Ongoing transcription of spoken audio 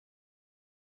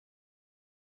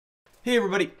Hey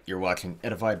everybody, you're watching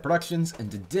Edified Productions,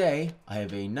 and today I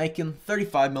have a Nikon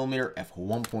 35mm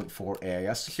f1.4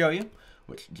 AIS to show you,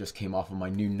 which just came off of my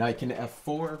new Nikon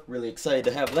f4. Really excited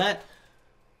to have that.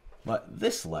 But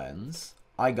this lens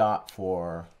I got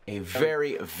for a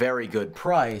very, very good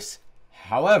price.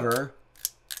 However,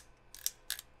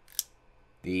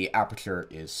 the aperture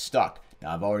is stuck.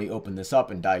 Now I've already opened this up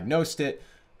and diagnosed it.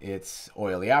 It's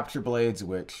oily aperture blades,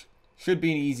 which should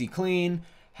be an easy clean.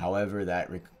 However, that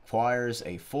requires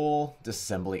a full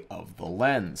disassembly of the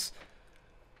lens.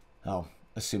 Oh,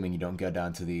 assuming you don't get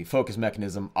down to the focus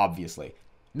mechanism, obviously.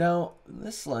 Now,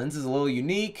 this lens is a little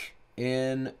unique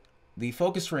in the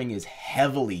focus ring is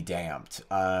heavily damped.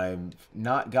 I've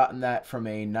not gotten that from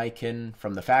a Nikon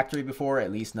from the factory before,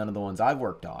 at least none of the ones I've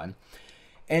worked on.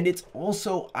 And it's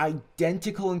also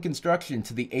identical in construction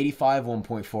to the 85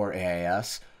 1.4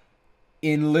 AIS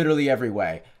in literally every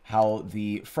way. How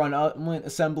the front element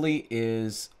assembly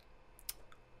is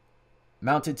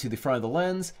mounted to the front of the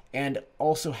lens, and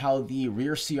also how the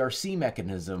rear CRC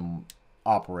mechanism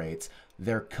operates.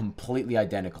 They're completely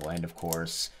identical, and of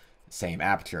course, same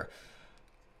aperture.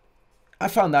 I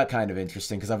found that kind of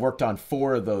interesting because I've worked on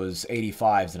 4 of those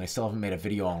 85s and I still haven't made a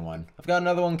video on one. I've got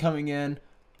another one coming in.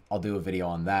 I'll do a video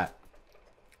on that.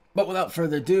 But without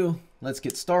further ado, let's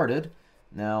get started.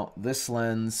 Now, this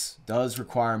lens does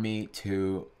require me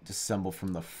to disassemble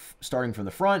from the starting from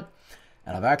the front,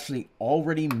 and I've actually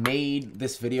already made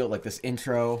this video, like this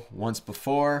intro, once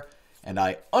before, and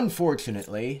I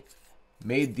unfortunately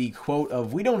made the quote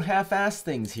of "we don't half-ass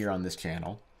things here on this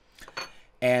channel,"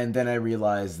 and then I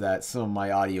realized that some of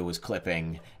my audio was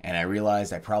clipping, and I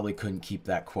realized I probably couldn't keep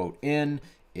that quote in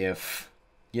if,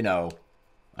 you know,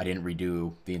 I didn't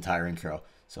redo the entire intro.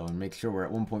 So make sure we're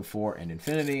at 1.4 and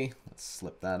infinity. Let's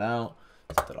slip that out.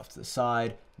 Set that off to the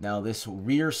side. Now this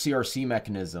rear CRC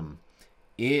mechanism,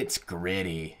 it's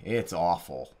gritty. It's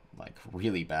awful, like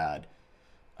really bad.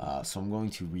 So I'm going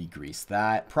to re-grease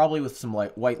that, probably with some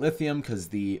white lithium because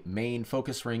the main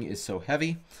focus ring is so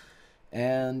heavy.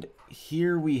 And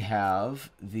here we have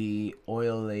the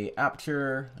oily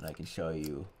aperture, and I can show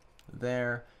you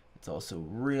there. It's also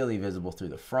really visible through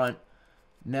the front.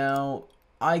 Now,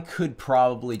 I could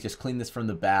probably just clean this from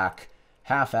the back,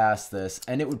 half-ass this,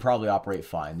 and it would probably operate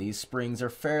fine. These springs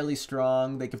are fairly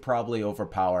strong. They could probably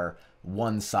overpower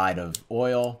one side of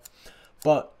oil.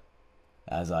 But,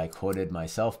 as I quoted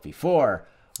myself before,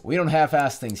 we don't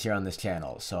half-ass things here on this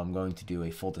channel. So I'm going to do a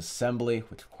full disassembly,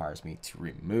 which requires me to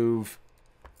remove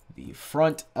the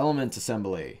front element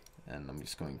assembly. And I'm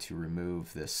just going to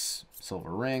remove this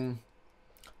silver ring.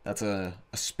 That's a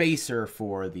spacer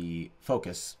for the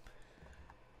focus.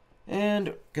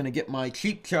 And gonna get my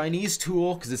cheap Chinese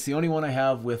tool because it's the only one I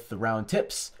have with the round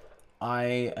tips.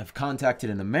 I have contacted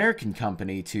an American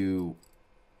company to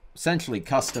essentially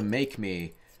custom make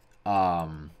me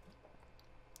round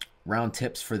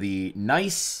tips for the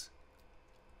nice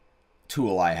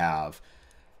tool I have.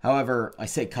 However, I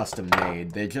say custom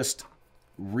made. They're just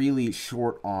really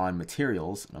short on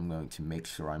materials. I'm going to make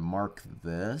sure I mark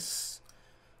this.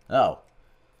 Oh,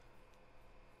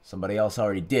 somebody else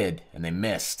already did and they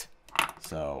missed.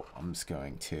 So I'm just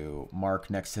going to mark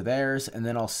next to theirs, and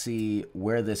then I'll see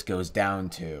where this goes down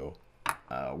to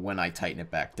when I tighten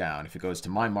it back down, if it goes to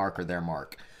my mark or their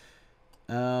mark.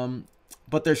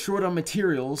 But they're short on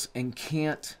materials and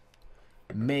can't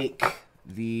make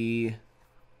the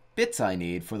bits I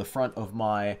need for the front of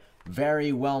my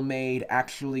very well-made,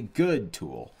 actually good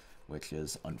tool, which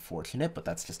is unfortunate, but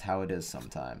that's just how it is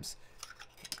sometimes.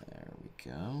 There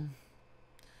we go.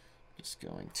 Just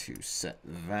going to set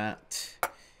that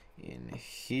in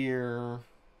here.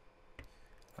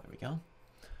 There we go.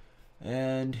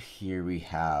 And here we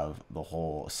have the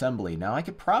whole assembly. Now I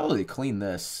could probably clean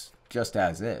this just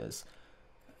as is.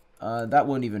 That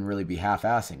wouldn't even really be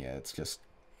half-assing it. It's just,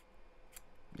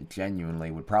 it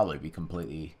genuinely would probably be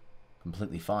completely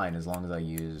fine as long as I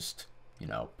used, you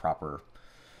know, proper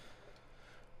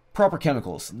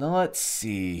chemicals. Now let's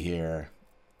see here.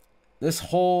 This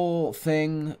whole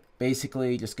thing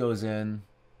basically just goes in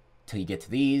till you get to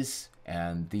these,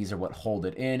 and these are what hold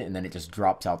it in, and then it just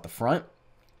drops out the front.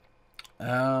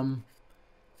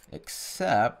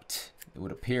 Except it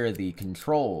would appear the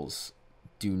controls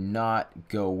do not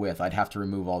go with. I'd have to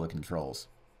remove all the controls.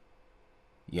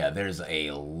 Yeah, there's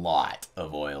a lot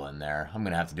of oil in there. I'm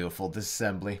gonna have to do a full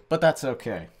disassembly, but that's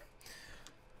okay.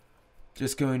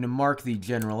 Just going to mark the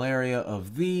general area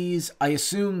of these. I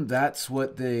assume that's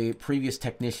what the previous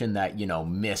technician that, you know,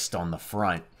 missed on the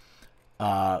front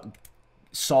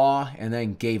saw and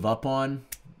then gave up on.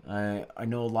 I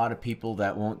know a lot of people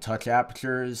that won't touch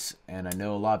apertures, and I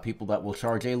know a lot of people that will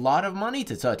charge a lot of money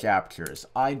to touch apertures.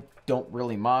 I don't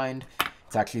really mind.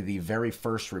 It's actually the very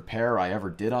first repair I ever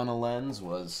did on a lens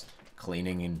was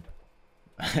cleaning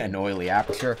an oily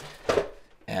aperture,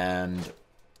 and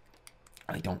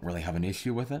I don't really have an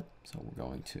issue with it. So we're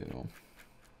going to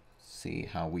see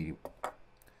how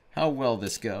well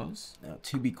this goes. Now,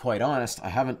 to be quite honest, I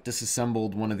haven't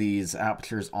disassembled one of these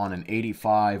apertures on an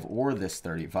 85 or this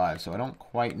 35, so I don't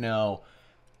quite know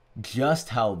just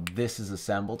how this is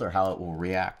assembled or how it will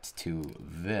react to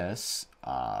this.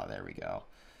 There we go.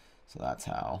 So that's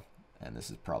how, and this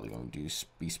is probably going to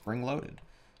be spring-loaded.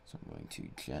 So I'm going to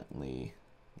gently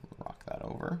rock that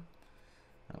over.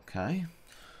 Okay.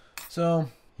 So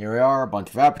here we are, a bunch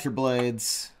of aperture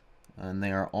blades, and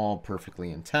they are all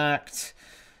perfectly intact.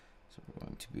 So we're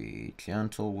going to be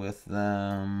gentle with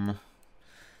them.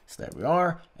 So there we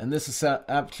are. And this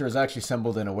aperture is actually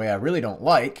assembled in a way I really don't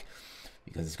like,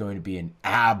 because it's going to be an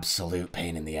absolute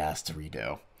pain in the ass to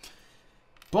redo.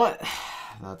 But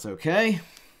that's okay.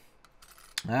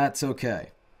 That's okay.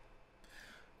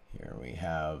 Here we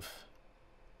have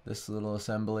this little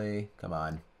assembly. Come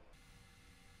on.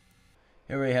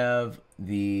 Here we have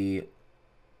the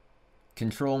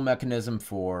control mechanism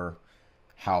for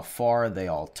how far they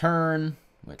all turn,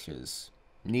 which is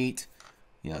neat.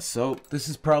 Yeah, so this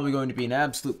is probably going to be an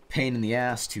absolute pain in the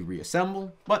ass to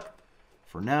reassemble, but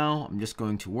for now, I'm just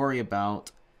going to worry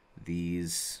about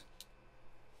these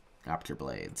aperture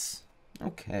blades.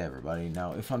 Okay, everybody.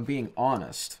 Now, if I'm being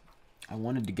honest, I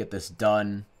wanted to get this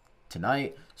done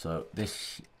tonight, so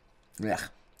this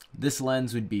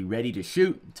lens would be ready to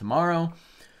shoot tomorrow.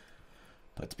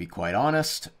 But to be quite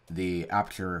honest, the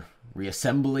aperture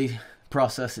reassembly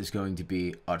process is going to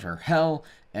be utter hell,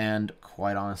 and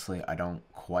quite honestly, I don't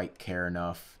quite care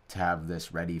enough to have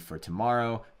this ready for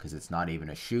tomorrow, because it's not even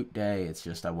a shoot day. It's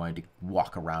just I wanted to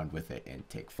walk around with it and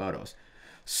take photos.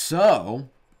 So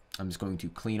I'm just going to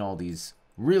clean all these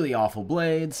really awful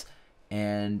blades,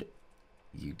 and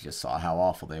you just saw how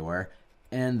awful they were,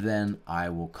 and then I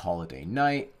will call it a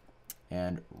night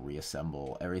and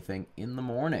reassemble everything in the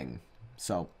morning.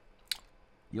 So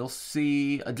you'll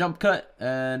see a jump cut,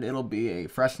 and it'll be a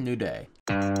fresh new day.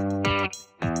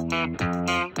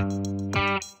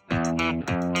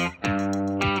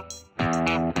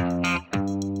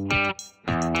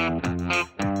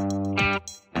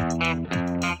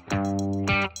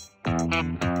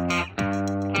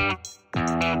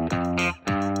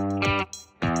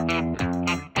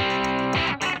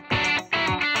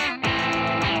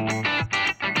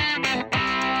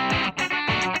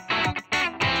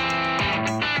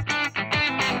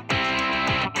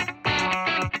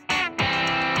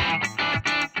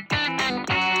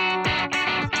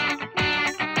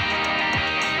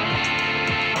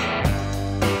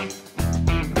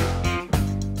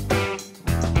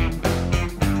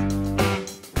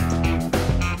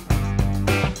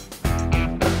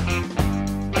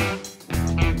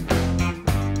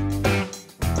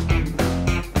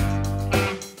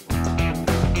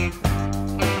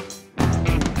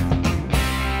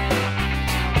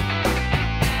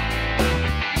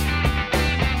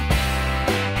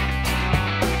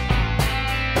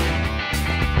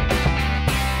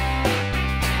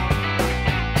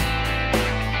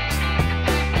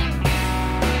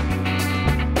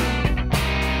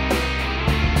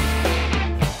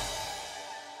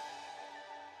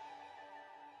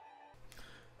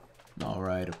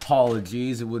 Alright,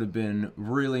 apologies. It would have been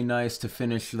really nice to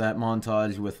finish that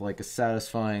montage with like a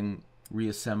satisfying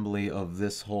reassembly of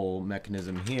this whole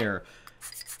mechanism here.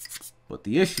 But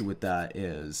the issue with that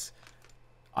is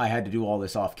I had to do all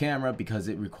this off camera because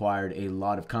it required a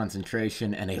lot of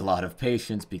concentration and a lot of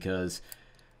patience, because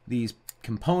these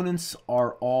components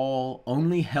are all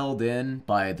only held in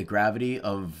by the gravity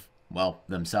of, well,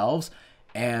 themselves.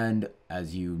 And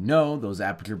as you know, those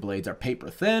aperture blades are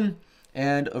paper thin.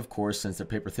 And of course, since they're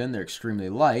paper thin, they're extremely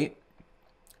light,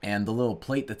 and the little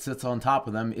plate that sits on top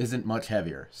of them isn't much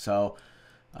heavier. So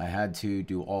I had to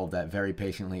do all of that very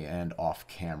patiently and off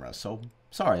camera. So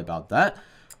sorry about that.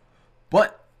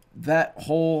 But that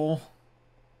whole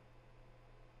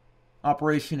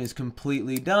operation is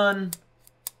completely done.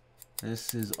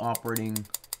 This is operating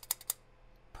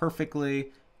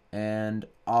perfectly, and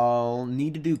I'll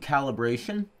need to do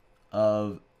calibration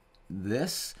of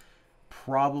this.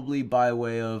 Probably by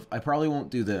way of, I probably won't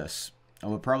do this.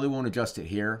 I probably won't adjust it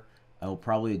here. I will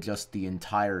probably adjust the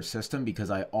entire system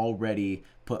because I already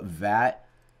put that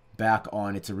back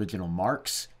on its original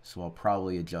marks. So I'll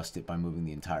probably adjust it by moving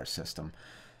the entire system.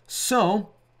 So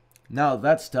now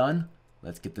that's done,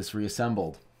 let's get this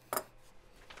reassembled.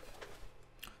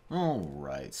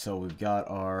 Alright, so we've got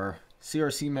our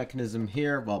CRC mechanism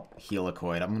here. Well,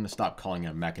 helicoid. I'm going to stop calling it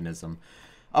a mechanism.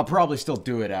 I'll probably still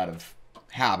do it out of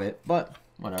habit, but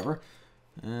whatever.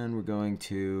 And we're going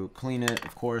to clean it,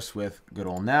 of course, with good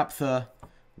old naphtha,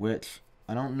 which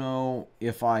I don't know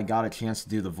if I got a chance to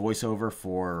do the voiceover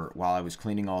for while I was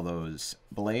cleaning all those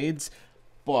blades,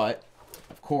 but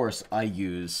of course I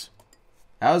use,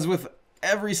 as with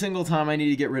every single time I need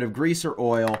to get rid of grease or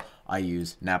oil, I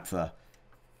use naphtha,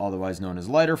 otherwise known as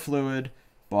lighter fluid,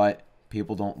 but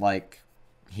people don't like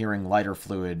hearing lighter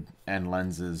fluid and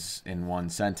lenses in one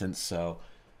sentence, so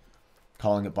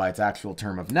calling it by its actual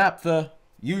term of naphtha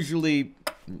usually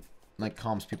like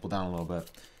calms people down a little bit.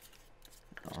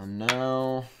 Oh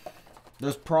no.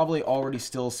 There's probably already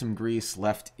still some grease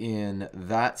left in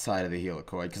that side of the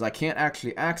helicoid because I can't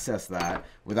actually access that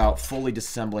without fully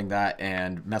disassembling that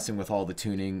and messing with all the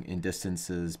tuning and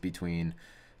distances between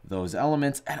those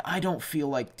elements, and I don't feel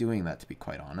like doing that, to be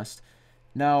quite honest.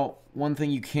 Now, one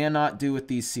thing you cannot do with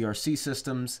these CRC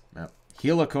systems,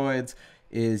 helicoids,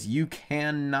 is you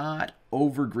cannot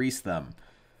over-grease them,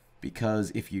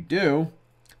 because if you do,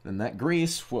 then that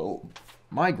grease will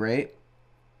migrate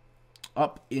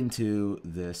up into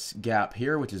this gap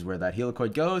here, which is where that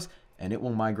helicoid goes, and it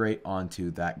will migrate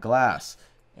onto that glass.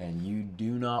 And you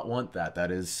do not want that. That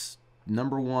is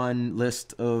 #1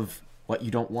 list of what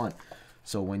you don't want.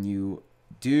 So when you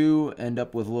do end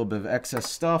up with a little bit of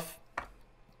excess stuff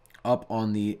up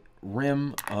on the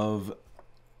rim of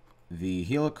the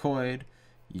helicoid,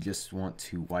 you just want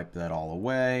to wipe that all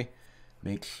away.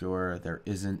 Make sure there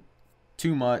isn't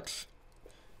too much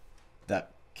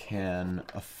that can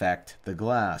affect the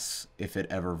glass if it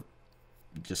ever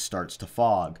just starts to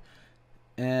fog.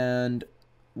 And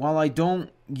while I don't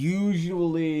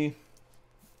usually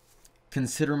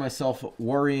consider myself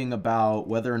worrying about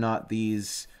whether or not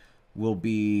these will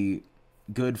be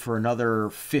good for another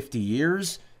 50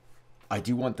 years, I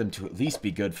do want them to at least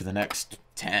be good for the next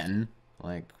 10.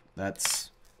 Like,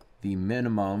 that's the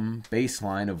minimum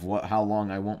baseline of how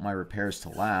long I want my repairs to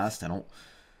last. I don't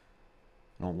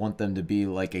want them to be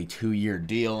like a 2-year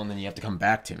deal and then you have to come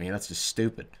back to me. That's just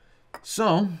stupid.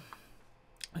 So,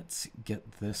 let's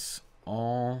get this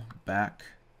all back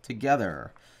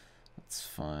together. Let's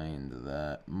find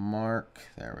that mark.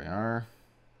 There we are.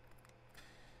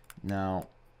 Now,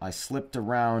 I slipped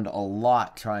around a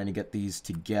lot trying to get these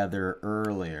together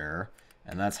earlier,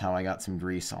 and that's how I got some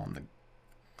grease on the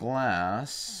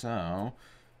glass. So,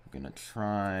 I'm going to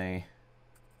try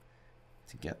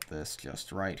to get this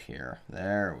just right here.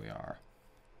 There we are.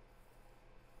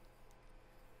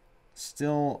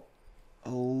 Still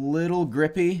a little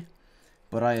grippy,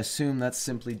 but I assume that's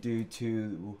simply due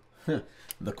to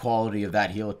the quality of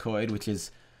that helicoid, which is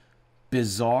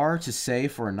bizarre to say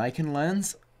for a Nikon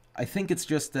lens. I think it's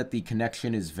just that the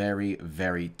connection is very,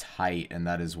 very tight, and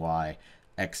that is why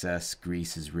excess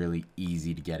grease is really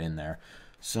easy to get in there.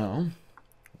 So,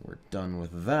 we're done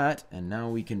with that, and now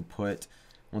we can put,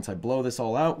 once I blow this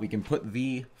all out, we can put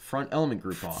the front element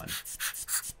group on.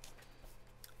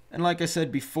 And like I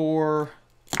said before,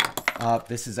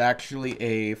 this is actually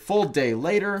a full day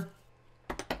later,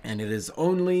 and it is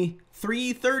only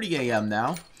 3:30 a.m.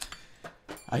 now.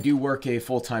 I do work a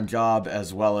full-time job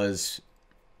as well as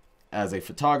a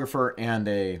photographer and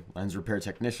a lens repair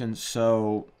technician,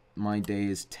 so my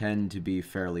days tend to be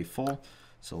fairly full.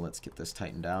 So let's get this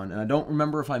tightened down. And I don't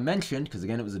remember if I mentioned, because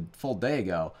again it was a full day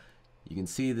ago, you can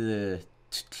see the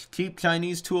cheap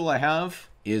Chinese tool I have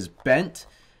is bent.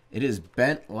 It is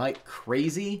bent like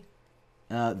crazy.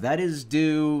 That is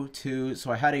due to,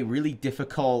 so I had a really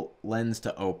difficult lens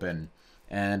to open,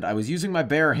 and I was using my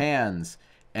bare hands,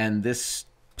 and this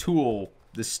tool,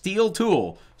 the steel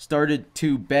tool, started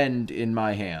to bend in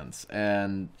my hands,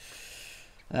 and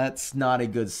that's not a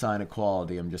good sign of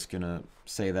quality. I'm just gonna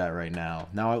say that right now.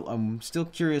 Now, I'm still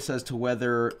curious as to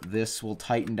whether this will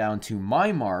tighten down to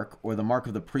my mark or the mark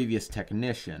of the previous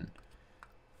technician.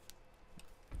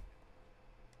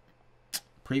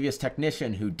 Previous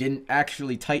technician who didn't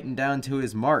actually tighten down to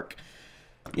his mark.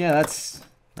 Yeah,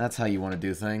 that's how you want to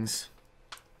do things.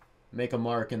 Make a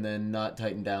mark and then not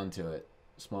tighten down to it.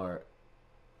 Smart.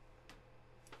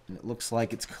 And it looks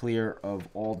like it's clear of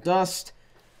all dust.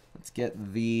 Let's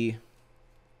get the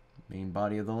main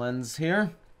body of the lens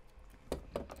here.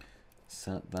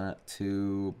 Set that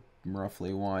to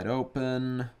roughly wide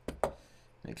open.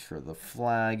 Make sure the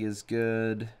flag is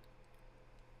good.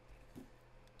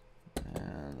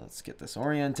 And let's get this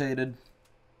orientated.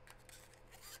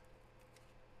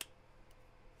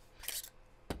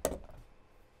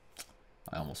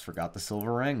 I almost forgot the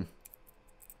silver ring.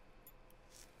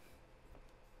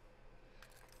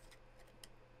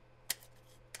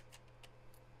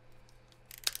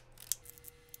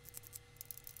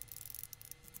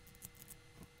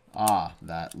 Ah,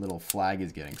 that little flag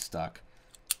is getting stuck.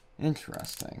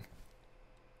 Interesting.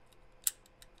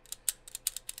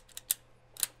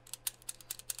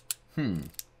 It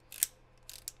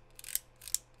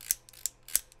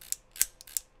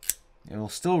will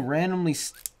still randomly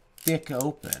stick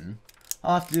open.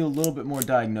 I'll have to do a little bit more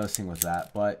diagnosing with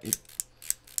that, but it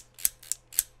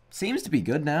seems to be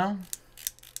good now.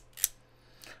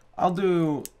 I'll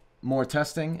do more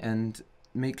testing and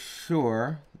make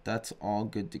sure that's all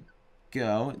good to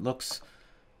go. It looks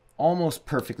almost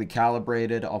perfectly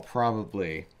calibrated. I'll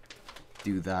probably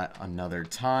do that another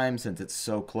time since it's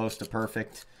so close to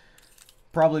perfect.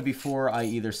 Probably before I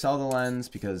either sell the lens,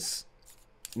 because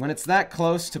when it's that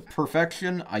close to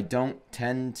perfection, I don't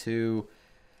tend to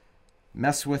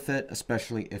mess with it,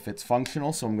 especially if it's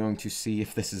functional. So I'm going to see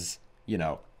if this is, you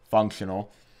know, functional.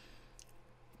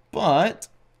 But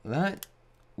that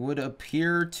would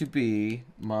appear to be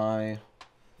my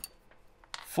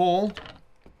full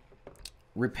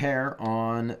repair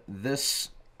on this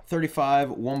 35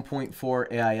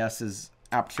 1.4 AIS's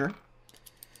Aperture.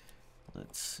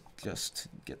 Let's just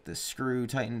get this screw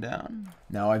tightened down.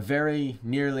 Now, I very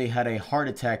nearly had a heart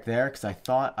attack there because I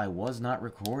thought I was not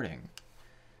recording.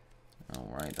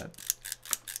 Alright,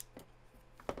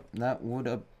 that would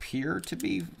appear to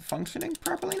be functioning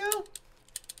properly now.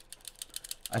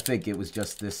 I think it was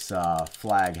just this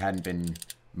flag hadn't been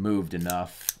moved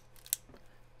enough.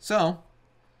 So,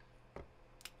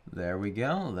 there we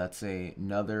go. That's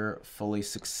another fully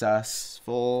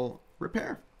successful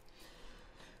repair.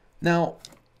 Now,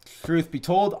 truth be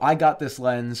told, I got this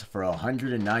lens for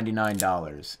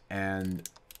 $199, and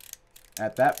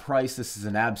at that price, this is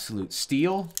an absolute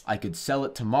steal. I could sell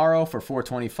it tomorrow for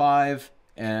 $425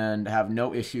 and have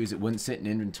no issues. It wouldn't sit in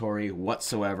inventory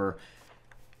whatsoever,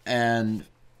 and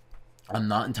I'm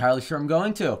not entirely sure I'm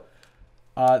going to.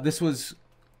 This was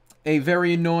a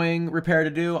very annoying repair to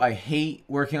do. I hate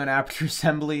working on aperture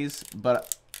assemblies,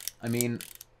 but I mean,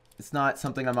 it's not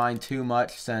something I mind too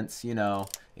much since, you know,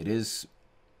 it is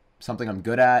something I'm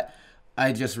good at.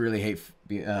 I just really hate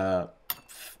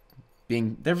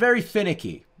they're very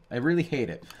finicky. I really hate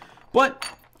it. But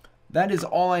that is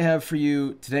all I have for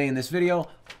you today in this video.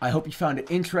 I hope you found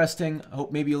it interesting. I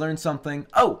hope maybe you learned something.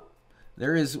 Oh,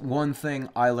 there is one thing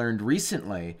I learned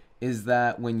recently, is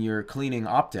that when you're cleaning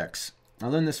optics, I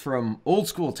learned this from old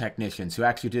school technicians who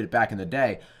actually did it back in the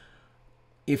day.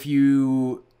 If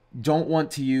you don't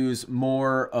want to use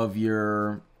more of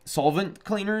your solvent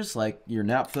cleaners, like your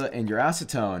naphtha and your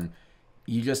acetone,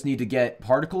 you just need to get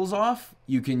particles off.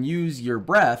 You can use your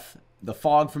breath, the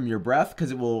fog from your breath,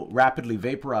 because it will rapidly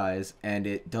vaporize and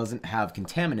it doesn't have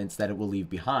contaminants that it will leave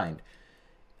behind.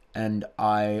 And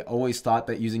I always thought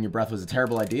that using your breath was a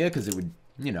terrible idea because it would,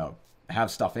 you know,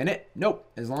 have stuff in it.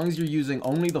 Nope. As long as you're using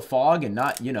only the fog and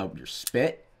not, you know, your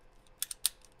spit.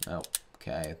 Oh,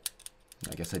 okay.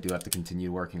 I guess I do have to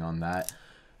continue working on that.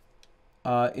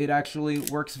 It actually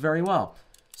works very well.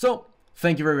 So,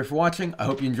 thank you very much for watching. I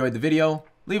hope you enjoyed the video.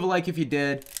 Leave a like if you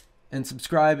did, and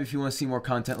subscribe if you want to see more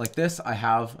content like this. I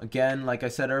have, again, like I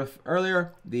said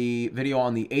earlier, the video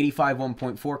on the 85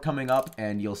 1.4 coming up,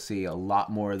 and you'll see a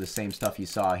lot more of the same stuff you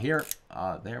saw here.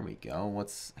 There we go.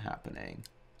 What's happening?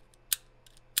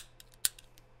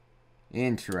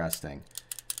 Interesting.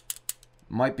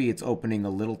 Might be it's opening a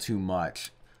little too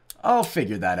much. I'll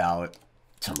figure that out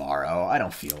tomorrow. I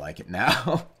don't feel like it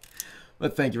now.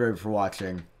 But thank you very much for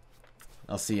watching.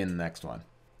 I'll see you in the next one.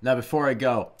 Now, before I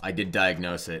go, I did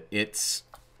diagnose it.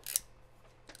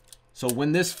 So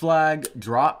when this flag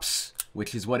drops,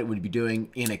 which is what it would be doing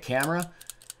in a camera,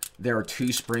 there are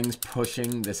two springs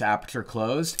pushing this aperture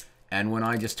closed. And when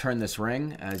I just turn this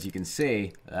ring, as you can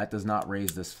see, that does not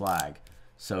raise this flag.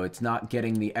 So it's not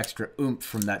getting the extra oomph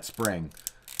from that spring.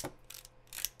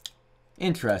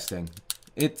 Interesting.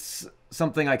 It's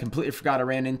something I completely forgot I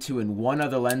ran into in one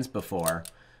other lens before.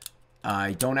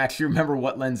 I don't actually remember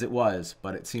what lens it was,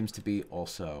 but it seems to be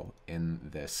also in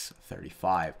this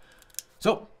 35.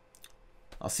 So,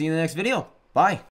 I'll see you in the next video. Bye.